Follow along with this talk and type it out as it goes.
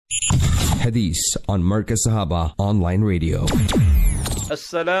Hadith on Markaz Sahaba Online Radio.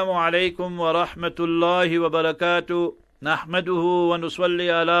 Assalamu alaikum wa rahmatullahi wa barakatuh. Nahmaduhu wa nusalli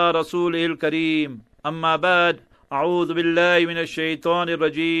ala rasulihil kareem. Amma ba'd. A'udhu billahi minash shaitanir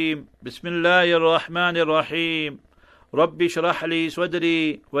rajeem. Bismillahir rahmanir rahim. Rabbi shrah li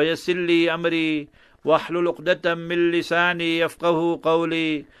sadri wa yassir li amri wahlul 'uqdatam min lisani yafqahu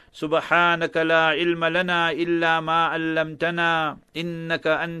qawli. Subhanaka la ilma lana illa ma 'allamtana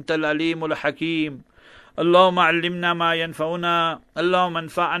innaka antal alimul hakim. Allahumma 'allimna ma yanfa'una, Allahumma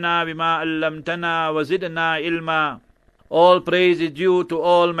anfa'na bima 'allamtana wa zidna ilma. All praise is due to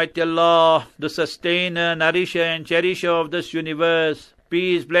Almighty Allah, the sustainer, nourisher and cherisher of this universe.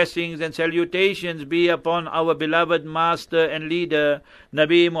 Peace, blessings and salutations be upon our beloved master and leader,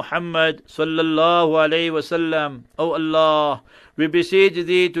 Nabi Muhammad sallallahu alayhi wasallam. O Allah, we beseech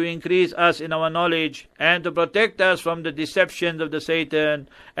Thee to increase us in our knowledge and to protect us from the deceptions of the Satan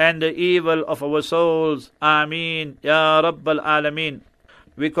and the evil of our souls. Ameen. Ya Rabbal Alameen.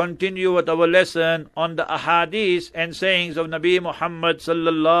 We continue with our lesson on the ahadith and sayings of Nabi Muhammad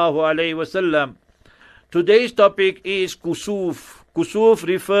sallallahu alayhi wasallam. Today's topic is Khusuf. Khusuf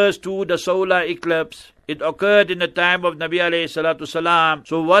refers to the solar eclipse. It occurred in the time of Nabi alayhi salatu salam.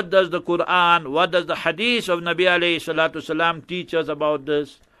 So what does the Quran, what does the hadith of Nabi alayhi salatu salam teach us about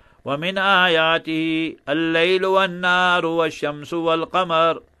this? وَمِنْ آيَاتِهِ اللَّيْلُ وَالنَّارُ وَالشَّمْسُ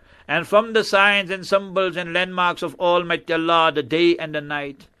وَالْقَمَرُ. And from the signs and symbols and landmarks of Almighty Allah, the day and the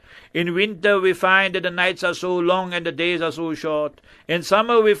night. In winter we find that the nights are so long and the days are so short. In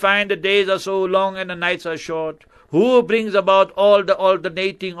summer we find the days are so long and the nights are short. Who brings about all the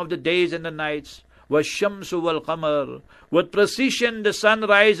alternating of the days and the nights? وَالشَّمْسُ وَالْقَمَرُ. With precision the sun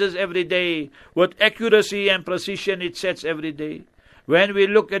rises every day. With accuracy and precision it sets every day. When we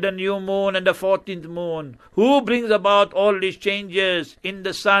look at the new moon and the 14th moon, who brings about all these changes in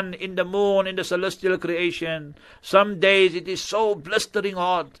the sun, in the moon, in the celestial creation? Some days it is so blistering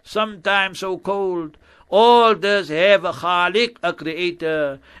hot, sometimes so cold. All this have a Khaliq, a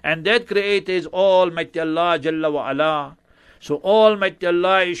creator, and that creator is Almighty Allah Jalla wa Ala. So Almighty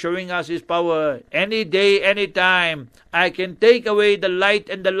Allah is showing us His power. Any day, any time, I can take away the light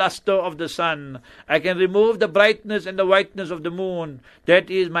and the luster of the sun. I can remove the brightness and the whiteness of the moon. That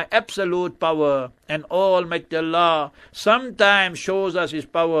is my absolute power. And Almighty Allah sometimes shows us His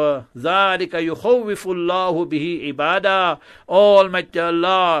power. ذَلِكَ يُخَوِّفُ اللَّهُ بِهِ عِبَادًا. Almighty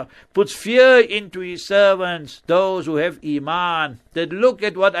Allah puts fear into His servants, those who have Iman. That look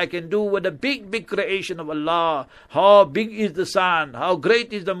at what I can do with the big creation of Allah. How big is the sun? How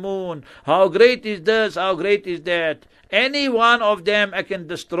great is the moon? How great is this? How great is that? Any one of them, I can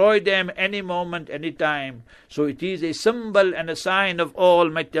destroy them any moment, any time. So it is a symbol and a sign of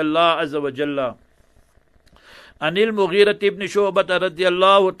Almighty Allah Azza wa Jalla. Anil Mughira ibn Shu'bah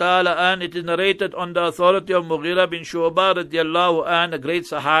radiyallahu ta'ala an, it is narrated on the authority of Mughira bin Shu'bah radiyallahu an, a great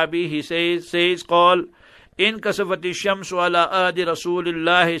Sahabi. He says, call, in kasafati shamsu ala ahdi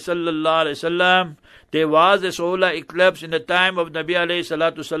Rasulillahi sallallahu alayhi wasallam. There was a solar eclipse in the time of Nabi alayhi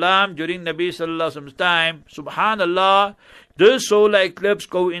salatu salam, during Nabi sallallahu alayhi wasallam's time. Subhanallah, this solar eclipse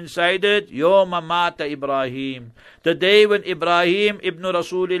coincided Yawma Mata Ibrahim, the day when Ibrahim ibn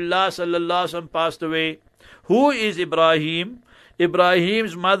Rasulillah sallallahu alayhi wasallam passed away. Who is Ibrahim?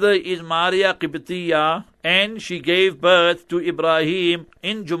 Ibrahim's mother is Maria Qibtiyya, and she gave birth to Ibrahim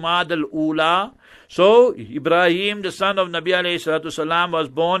in Jumad al-Ula. So, Ibrahim, the son of Nabi alayhi salatu salam, was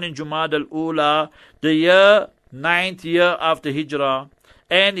born in Jumad al-Ula, the 9th year after Hijrah.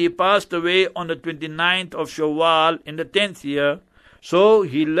 And he passed away on the 29th of Shawwal in the 10th year. So,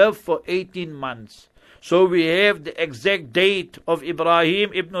 he lived for 18 months. So we have the exact date of Ibrahim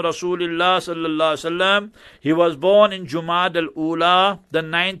ibn Rasulullah sallallahu alaihi wasallam. He was born in Jumad al-Ula, the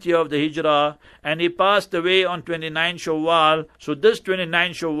 9th year of the Hijrah, and he passed away on 29 Shawwal. So this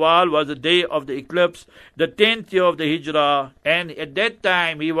 29 Shawwal was the day of the eclipse, the 10th year of the Hijrah, and at that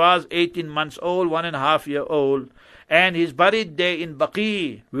time he was 18 months old, 1.5 years old. And he's buried there in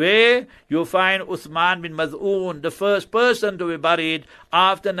Baqi, where you find Uthman bin Maz'un, the first person to be buried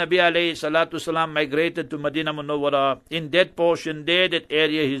after Nabi alayhi salatu salam migrated to Medina Munawwara. In that portion there, that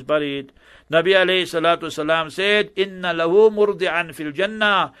area he's buried. Nabi alayhi salatu salam said, Inna lahu murdi'an fil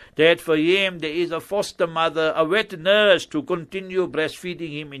jannah, that for him there is a foster mother, a wet nurse to continue breastfeeding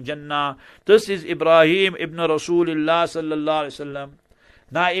him in Jannah. This is Ibrahim ibn Rasulullah sallallahu alayhi wasallam.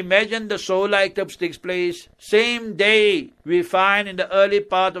 Now imagine the solar eclipse takes place. Same day we find in the early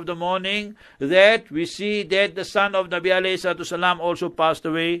part of the morning that we see that the son of Nabi alayhi salatu salam also passed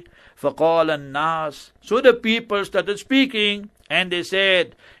away. فَقَالَ النَّاسِ. So the people started speaking and they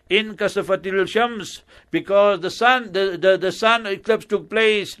said, inkasafatil shams, because the sun eclipse took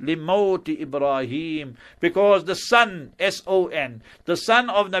place, limauti Ibrahim, because the son, S-O-N, the son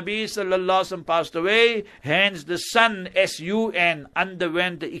of Nabi sallallahu alaihi wasallam passed away, hence the sun, S-U-N,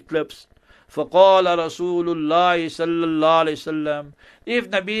 underwent the eclipse. فَقَالَ رَسُولُ اللَّهِ صَلَّى اللَّهُ عَلَيْهِ وسلم.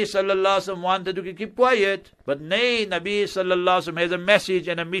 If Nabi sallallahu alaihi wasallam wanted to keep quiet, but nay, Nabi sallallahu alaihi wasallam has a message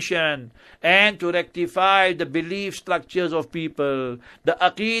and a mission, and to rectify the belief structures of people. The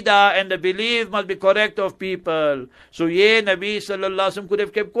aqidah and the belief must be correct of people. So Nabi sallallahu alaihi wasallam could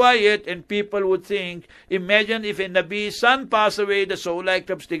have kept quiet, and people would think, imagine if a Nabi's son passed away, the solar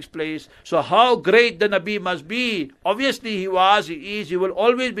eclipse takes place. So how great the Nabi must be. Obviously he was, he is, he will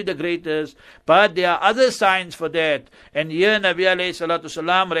always be the greatest. But there are other signs for that. And here Nabi alayhi salatu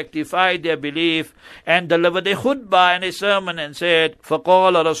salam rectified their belief and delivered a khutbah and a sermon and said,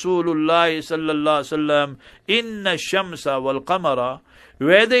 فَقَالَ رَسُولُ اللَّهِ صَلَّى اللَّهُ عَلَيْهِ وسلم, إِنَّ الشَّمْسَ وَالْقَمَرَ,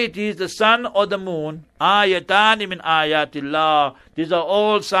 whether it is the sun or the moon, ayatani min ayatillah, these are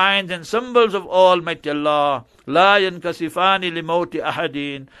all signs and symbols of Almighty Allah. La yankasifani limauti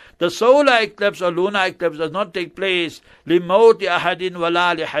ahadin. The solar eclipse or lunar eclipse does not take place limauti ahadin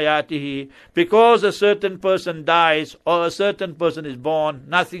wala lihayatihi, because a certain person dies or a certain person is born,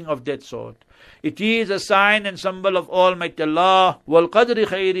 nothing of that sort. It is a sign and symbol of Almighty Allah. Wal qadri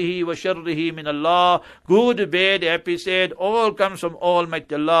khairihi wa sharrihi min Allah. Good, bad, happy, sad, all comes from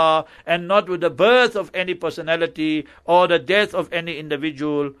Almighty Allah, and not with the birth of any personality or the death of any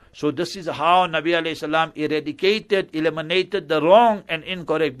individual. So this is how Nabi alayhi salam eliminated the wrong and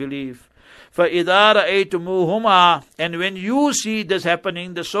incorrect belief. فَإِذَا رَأَيْتُمُوهُمَا, and when you see this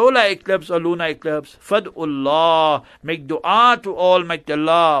happening, the solar eclipse or lunar eclipse, فَادْعُوا اللَّهِ, make dua to Almighty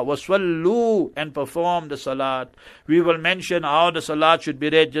Allah, وَصَلُّوا, and perform the salat. We will mention how the salat should be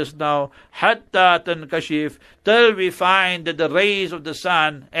read just now. حَتَّى تَنْكَشِفْ, till we find that the rays of the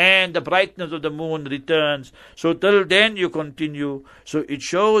sun and the brightness of the moon returns. So till then you continue. So it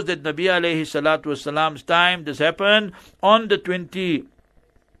shows that Nabi alayhi salatu wasalam's time, this happened on the 29th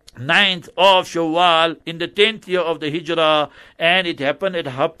of Shawwal in the 10th year of the Hijrah, and it happened at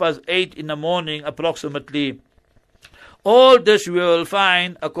 8:30 in the morning approximately. All this we will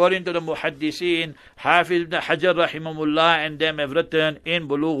find, according to the Muhaddiseen, Hafiz ibn Hajar rahimahullah and them have written in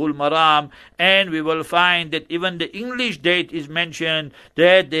Bulughul Maram, and we will find that even the English date is mentioned,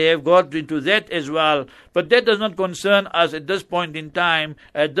 that they have got into that as well. But that does not concern us at this point in time.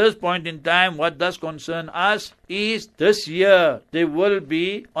 At this point in time, what does concern us is this year there will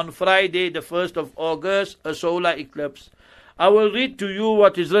be, on Friday the 1st of August, a solar eclipse. I will read to you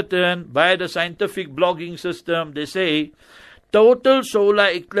what is written by the scientific blogging system. They say, total solar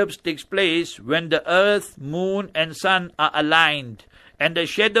eclipse takes place when the earth, moon and sun are aligned and the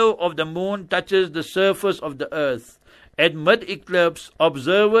shadow of the moon touches the surface of the earth. At mid-eclipse,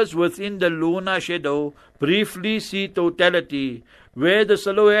 observers within the lunar shadow briefly see totality, where the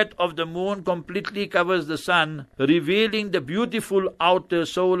silhouette of the moon completely covers the sun, revealing the beautiful outer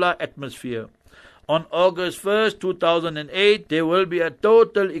solar atmosphere. On August 1st, 2008, there will be a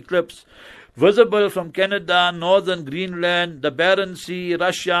total eclipse visible from Canada, northern Greenland, the Barents Sea,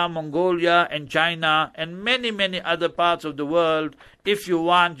 Russia, Mongolia and China, and many, many other parts of the world. If you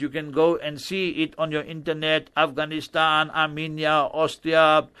want, you can go and see it on your internet. Afghanistan, Armenia,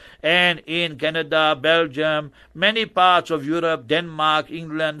 Austria, and in Canada, Belgium, many parts of Europe, Denmark,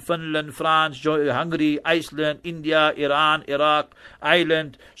 England, Finland, France, Hungary, Iceland, India, Iran, Iraq,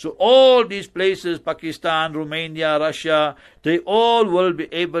 Ireland. So all these places, Pakistan, Romania, Russia, they all will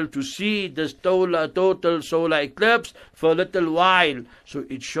be able to see this total solar eclipse for a little while. So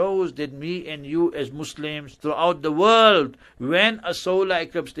it shows that me and you as Muslims throughout the world, when a solar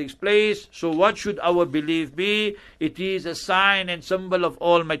eclipse takes place, so what should our belief be? It is a sign and symbol of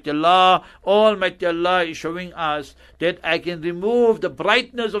Almighty Allah. Almighty Allah is showing us that I can remove the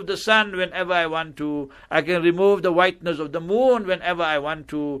brightness of the sun whenever I want to. I can remove the whiteness of the moon whenever I want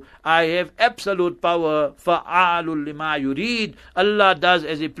to. I have absolute power. Fa'alul lima yurid. Allah does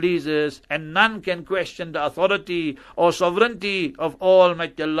as He pleases, and none can question the authority or sovereignty of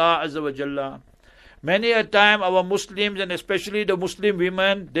Almighty Allah Azza wa Jalla. Many a time our Muslims, and especially the Muslim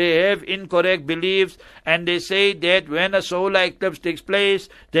women, they have incorrect beliefs, and they say that when a solar eclipse takes place,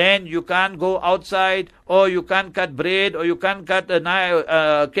 then you can't go outside, or you can't cut bread, or you can't cut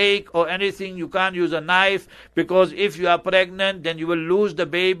a cake or anything. You can't use a knife, because if you are pregnant, then you will lose the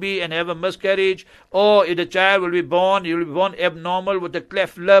baby and have a miscarriage, or if the child will be born, he will be born abnormal with a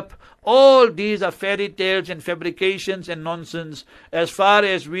cleft lip, All these are fairy tales and fabrications and nonsense. As far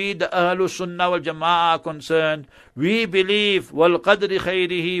as we, the Ahlul Sunnah wal Jama'ah, are concerned, we believe, wal qadri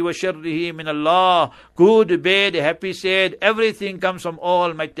khayrihi wa sharrihi min Allah. Good, bad, happy, sad, everything comes from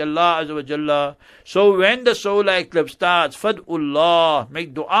Almighty Allah Azza wa Jalla. So when the solar eclipse starts, fad'ullah,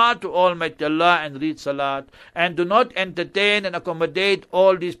 make dua to Almighty Allah and read Salat. And do not entertain and accommodate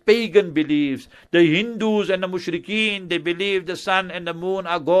all these pagan beliefs. The Hindus and the Mushrikeen, they believe the sun and the moon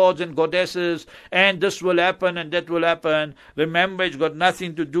are gods and goddesses, and this will happen and that will happen. Remember, it's got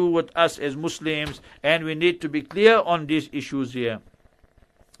nothing to do with us as Muslims, and we need to be clear on these issues here.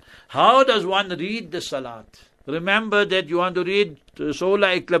 How does one read the Salat? Remember that you want to read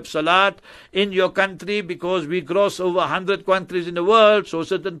solar eclipse Salat in your country, because we cross over 100 countries in the world. So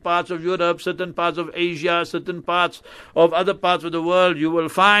certain parts of Europe, certain parts of Asia, certain parts of other parts of the world, you will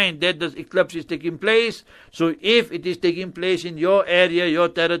find that the eclipse is taking place. So if it is taking place in your area, your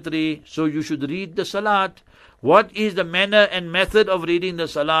territory, so you should read the Salat. What is the manner and method of reading the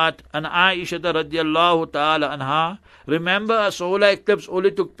Salat? And Aisha radiallahu ta'ala anha, remember, a solar eclipse only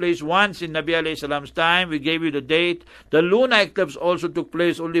took place once in Nabi alayhi salam's time. We gave you the date. The lunar eclipse also took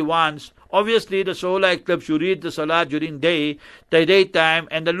place only once. Obviously, the solar eclipse, you read the Salat during the daytime,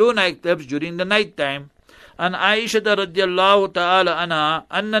 and the lunar eclipse during the night time. And Aisha radiallahu ta'ala anha,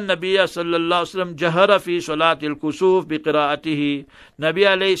 anna Nabiya sallallahu sallam jahara fi Salat ul-Khusuf bi qira'atihi. Nabi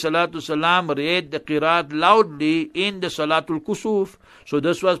alayhi salatu salam read the qiraat loudly in the Salat ul-Khusuf. So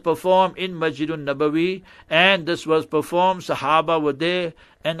this was performed in Masjidun Nabawi, and this was performed, Sahaba were there,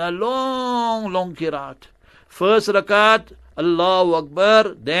 and a long qiraat. First rakat, Allahu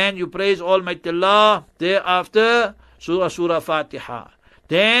Akbar, then you praise Almighty Allah, thereafter Surah Fatiha,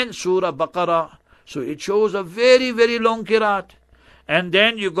 then Surah Baqarah. So it shows a very long qiraat. And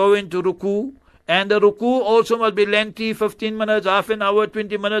then you go into ruku, and the ruku also must be lengthy, 15 minutes, half an hour,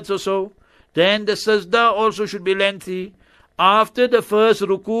 20 minutes or so. Then the sajda also should be lengthy. After the first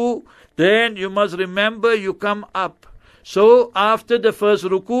ruku, then you must remember you come up. So after the first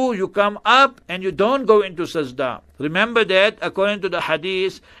ruku, you come up and you don't go into sajda. Remember that according to the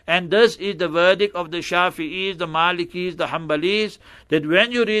hadith, and this is the verdict of the Shafi'is, the Malikis, the Hanbalis, that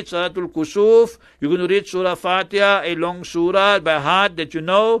when you read Salatul Khusuf, you're going to read Surah Fatiha, a long surah by heart that you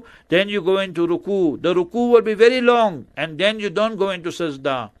know, then you go into ruku. The ruku will be very long, and then you don't go into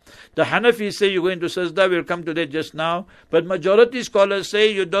sajda. The Hanafis say you go into sajda, we'll come to that just now, but majority scholars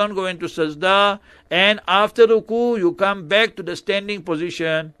say you don't go into sajda, and after ruku, you come back to the standing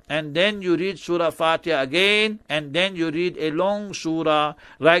position, and then you read Surah Fatiha again, and then you read a long surah,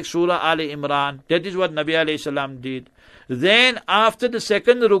 like Surah Ali Imran. That is what Nabi alayhi salam did. Then after the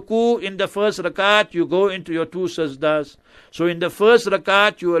second ruku in the first rakat, you go into your two sajdas. So in the first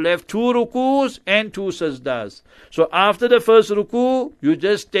rakat, you will have two rukus and two sajdas. So after the first ruku, you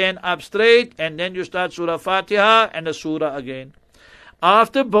just stand up straight, and then you start Surah Fatiha and the surah again.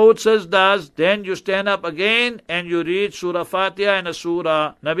 After both sajdas, then you stand up again and you read Surah Fatiha and a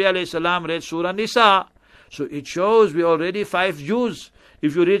surah. Nabi alayhi salam read Surah Nisa. So it shows we already 5 juz.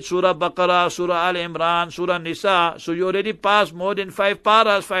 If you read Surah Baqarah, Surah Al Imran, Surah Nisa, so you already passed more than 5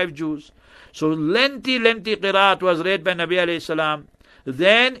 paras, 5 juz. So lengthy qiraat was read by Nabi alayhi salam.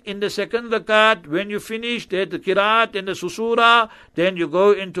 Then in the second rakat, when you finish the qiraat and the susura, then you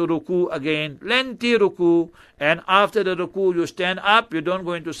go into ruku again, lengthy ruku, and after the ruku you stand up, you don't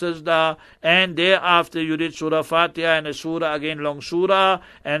go into sajda, and thereafter you read Surah Fatiha and a surah again, long surah,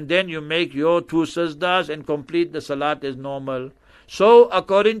 and then you make your 2 sajdas and complete the salat as normal. So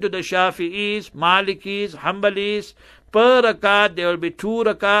according to the Shafi'is, Malikis, Hanbalis, per rakat there will be 2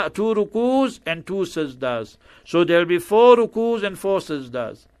 rukus and 2 sajdas. So there will be 4 rukus and 4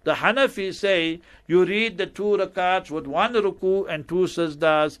 sajdas. The Hanafis say you read the 2 rakats with 1 ruku and 2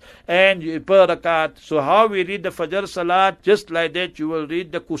 sajdas and per rakat. So how we read the Fajr Salat, just like that you will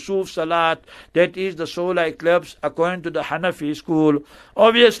read the Khusuf Salat, that is the solar eclipse according to the Hanafi school.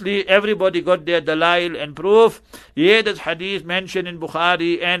 Obviously everybody got their dalail and proof. Here there's hadith mentioned in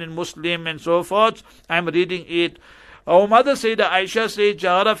Bukhari and in Muslim and so forth. I'm reading it. Our mother Sayyidah Aisha said,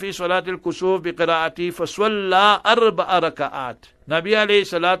 Jahara fi Salatil Khusuf bi qira'ati faswalla arba'a raka'at. Nabi alayhi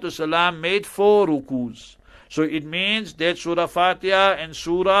salatu salam made 4 rukus. So it means that Surah Fatiha and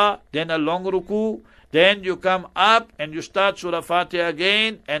Surah, then a long ruku, then you come up and you start Surah Fatiha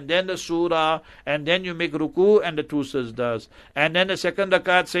again, and then the Surah, and then you make ruku and the 2 sajdas. And then the second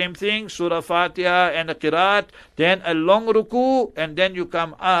rakat, same thing, Surah Fatiha and the qiraat, then a long ruku, and then you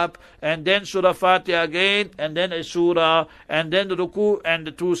come up, and then Surah Fatiha again, and then a Surah, and then the ruku and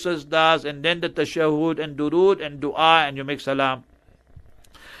the 2 sajdas, and then the tashahhud and durud and dua, and you make salam.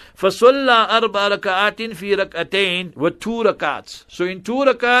 فَصَلَّى أَرْبَعَ رَكَعَاتٍ فِي رَكْعَتَيْنِ were 2 rakats. So in 2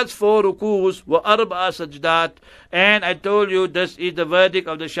 rakats, 4 rukus, were arba'a sajdat. And I told you this is the verdict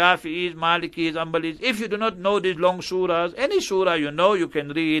of the Shafi'is, Malikis, Ambalis. If you do not know these long surahs, any surah you know you can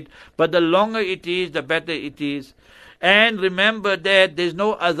read, but the longer it is, the better it is. And remember that there is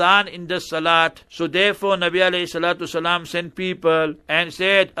no adhan in the salat. So therefore Nabi alayhi salatu salam sent people and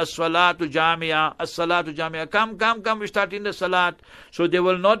said, As-salatu jamia, as-salatu jamia. Come, we start in the salat. So there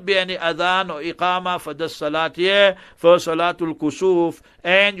will not be any adhan or iqama for the salat here, for salatul kusuf.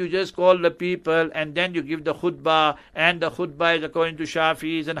 And you just call the people and then you give the khutbah. And the khutbah is according to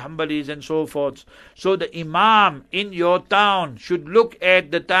Shafis and Hanbalis and so forth. So the imam in your town should look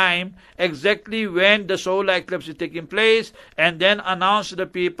at the time exactly when the solar eclipse is taking place, and then announce to the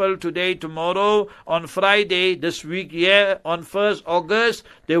people today, tomorrow, on Friday, this week here, on 1st August,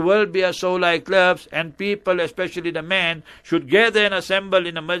 there will be a solar eclipse, and people, especially the men, should gather and assemble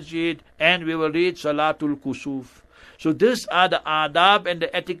in a masjid, and we will read Salatul Kusuf. So these are the adab and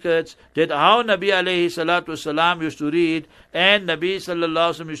the etiquettes that how Nabi alayhi salatu salam used to read, and Nabi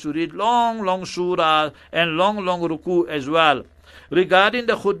sallallahu alaihi wasallam used to read long surah and long ruku as well. Regarding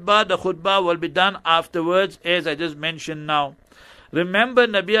the khutbah will be done afterwards, as I just mentioned now. Remember,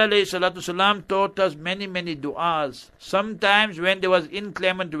 Nabi alayhi salatu salam taught us many du'as. Sometimes when there was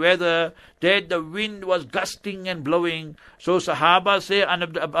inclement weather, that the wind was gusting and blowing. So Sahaba say, An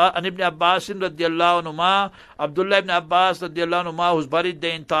Ibn Abbas radiallahu anhuma, Abdullah ibn Abbas radiallahu anhuma, who's buried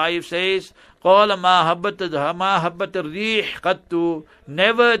there in Taif, says, قال ما هبت الريح قط.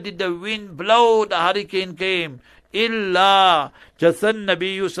 Never did the wind blow, the hurricane came. Illa Jathan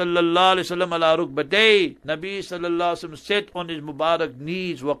Nabi sallallahu alayhi wasallam ala rukbatay. Nabi sallallahu alayhi wasallam sat on his Mubarak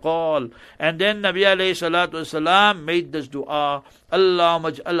knees, waqal. And then Nabi alayhi salatu wasalam made this dua.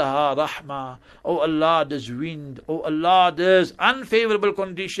 Allahumma aj'alha rahma. Oh Allah, this wind. Oh Allah, this unfavorable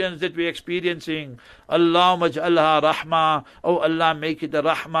conditions that we're experiencing. Allahumma aj'alha rahma. Oh Allah, make it a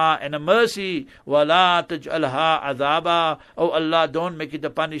rahma and a mercy. Wa la taj'alha adhaba. Oh Allah, don't make it a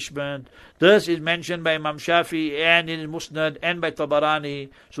punishment. This is mentioned by Imam Shafi and in Musnad and by Tabarani.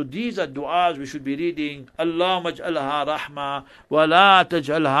 So these are du'as we should be reading. Allahumma aj'alha rahma wa la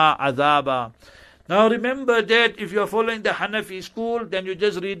taj'alha adhaba. Now remember that if you are following the Hanafi school, then you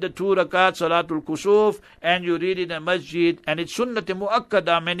just read the 2 rakat Salatul Kusuf and you read it in a masjid, and it's sunnah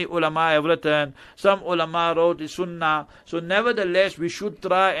mu'akkada. Many ulama have written, some ulama wrote it's sunnah. So nevertheless we should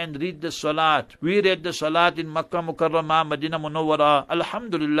try and read the salat. We read the salat in Makkah Mukarramah, Medina Munawwara,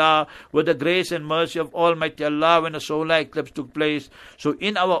 alhamdulillah, with the grace and mercy of Almighty Allah, when a solar eclipse took place. So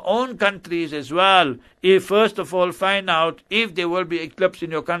in our own countries as well, if first of all find out if there will be eclipse in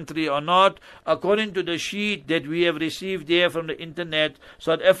your country or not. According to the sheet that we have received there from the internet,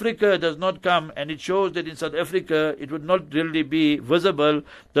 South Africa does not come, and it shows that in South Africa it would not really be visible,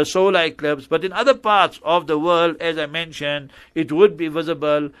 the solar eclipse, but in other parts of the world, as I mentioned, it would be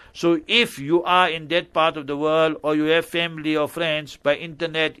visible. So if you are in that part of the world, or you have family or friends, by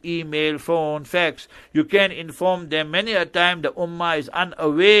internet, email, phone, fax, you can inform them. Many a time the ummah is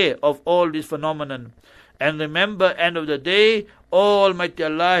unaware of all this phenomenon. And remember, end of the day, Almighty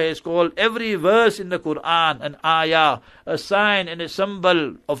Allah has called every verse in the Quran an ayah, a sign and a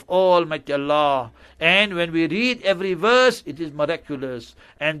symbol of Almighty Allah. And when we read every verse, it is miraculous.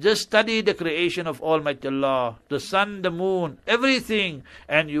 And just study the creation of Almighty Allah, the sun, the moon, everything,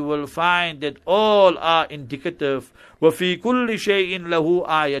 and you will find that all are indicative. وَفِي كُلِّ شَيْءٍ لَهُ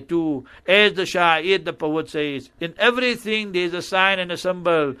آيَةٌ. As the Sha'ir, the poet says, in everything there is a sign and a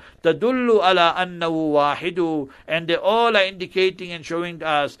symbol. تَدُلُّ عَلَىٰ أَنَّهُ وَاحِدٌ. And they all are indicating and showing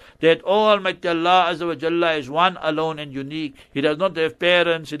us that Almighty Allah Azza wa Jalla is one alone and unique. He does not have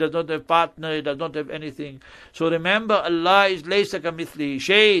parents, He does not have partner, He does not have anything. So remember, Allah is laysa kamithlihi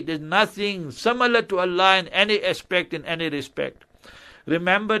shay. There is nothing similar to Allah in any aspect, in any respect.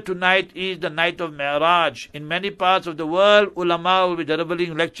 Remember, tonight is the night of Mi'raj. In many parts of the world, ulama will be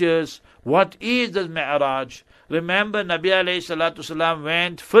delivering lectures. What is this Mi'raj? Remember, Nabi alayhi salatu salam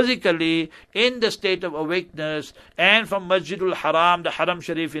went physically in the state of awakeness, and from Masjidul Haram, the Haram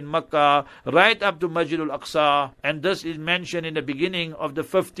Sharif in Makkah, right up to Masjidul Aqsa. And this is mentioned in the beginning of the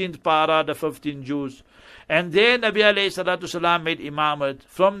 15th para, the 15 Jews. And there Nabi alayhi salatu salam made imamat.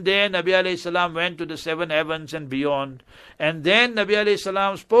 From there Nabi alayhi salam went to the 7 heavens and beyond. And then Nabi alayhi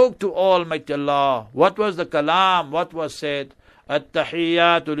salam spoke to Almighty Allah. What was the kalam? What was said?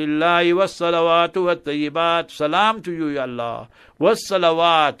 At-tahiyyatu lillahi was-salawatu wat-tayyibat. Salam to you, Ya Allah.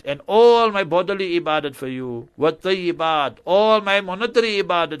 Was-salawat, and all my bodily ibadat for you. Wat-tayyibat, all my monetary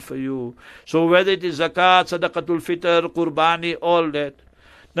ibadat for you. So whether it is zakat, sadaqatul fitr, qurbani, all that.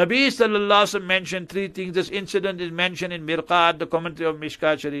 Nabi sallallahu alaihi wasallam mentioned three things. This incident is mentioned in Mirqat, the commentary of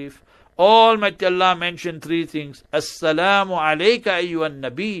Mishkat Sharif. Almighty Allah mentioned three things. Assalamu alayka ayyuhan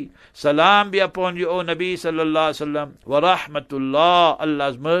Nabi. Salam be upon you, O Nabi sallallahu alaihi wasallam. Wa rahmatullah,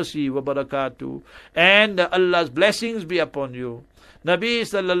 Allah's mercy, wa barakatuh. And Allah's blessings be upon you. Nabi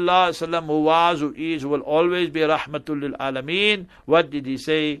sallallahu alaihi wasallam, who was, who is, who will always be rahmatul lil alameen. What did he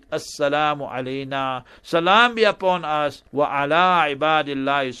say? Assalamu alayna. Salam be upon us. Wa ala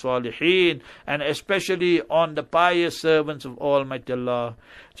ibadillahi salihin. And especially on the pious servants of Almighty Allah.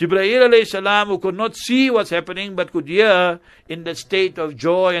 Jibreel alayhi salam, who could not see what's happening but could hear, in the state of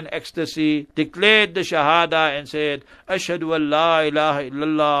joy and ecstasy, declared the shahada and said, Ashhadu an la ilaha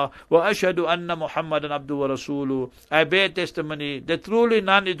illallah wa ashhadu anna Muhammadan abdu wa rasuluh. I bear testimony that truly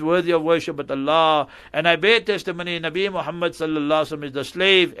none is worthy of worship but Allah, and I bear testimony Nabi Muhammad sallallahu alaihi wasallam is the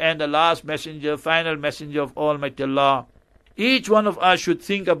slave and the last messenger, final messenger of Almighty Allah. Each one of us should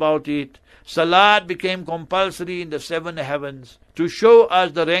think about it. Salat became compulsory in the 7 heavens to show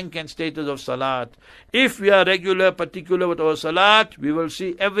us the rank and status of Salat. If we are regular, particular with our Salat, we will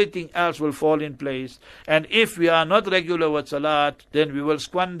see everything else will fall in place. And if we are not regular with Salat, then we will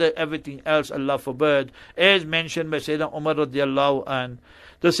squander everything else, Allah forbid, as mentioned by Sayyidina Umar radiallahu anh.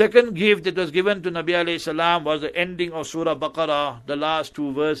 The second gift that was given to Nabi alayhi salam was the ending of Surah Baqarah, the last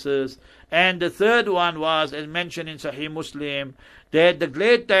 2 verses. And the third one was, as mentioned in Sahih Muslim, that the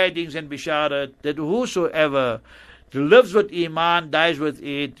glad tidings and bisharat, that whosoever lives with Iman, dies with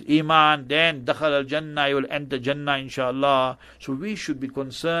it, Iman, then Dakhal al-Jannah, he will enter Jannah inshallah. So we should be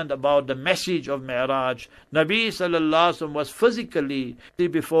concerned about the message of Mi'raj. Nabi sallallahu alaihi wasallam was physically,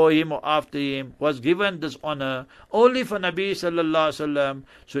 before him or after him, was given this honor only for Nabi sallallahu alaihi wasallam.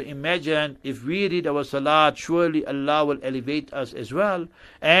 So imagine if we read our Salat, surely Allah will elevate us as well,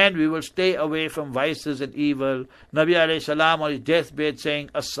 and we will stay away from vices and evil. Nabi alayhi salam on his deathbed saying,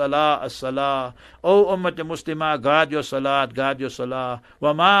 As-Salah, As-Salah. O Ummat Muslimah, guard your Salat, guard your Salah.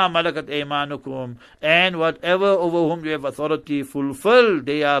 Wa ma malakat aymanukum. And whatever over whom you have authority, fulfill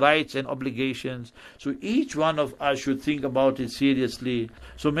their rights and obligations. So each one of us should think about it seriously.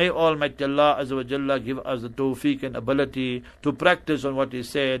 So may Almighty Allah Azza wa Jalla give us the tawfiq and ability to practice on what He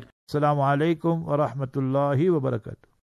said. Assalamu alaikum wa rahmatullahi wa barakatuh.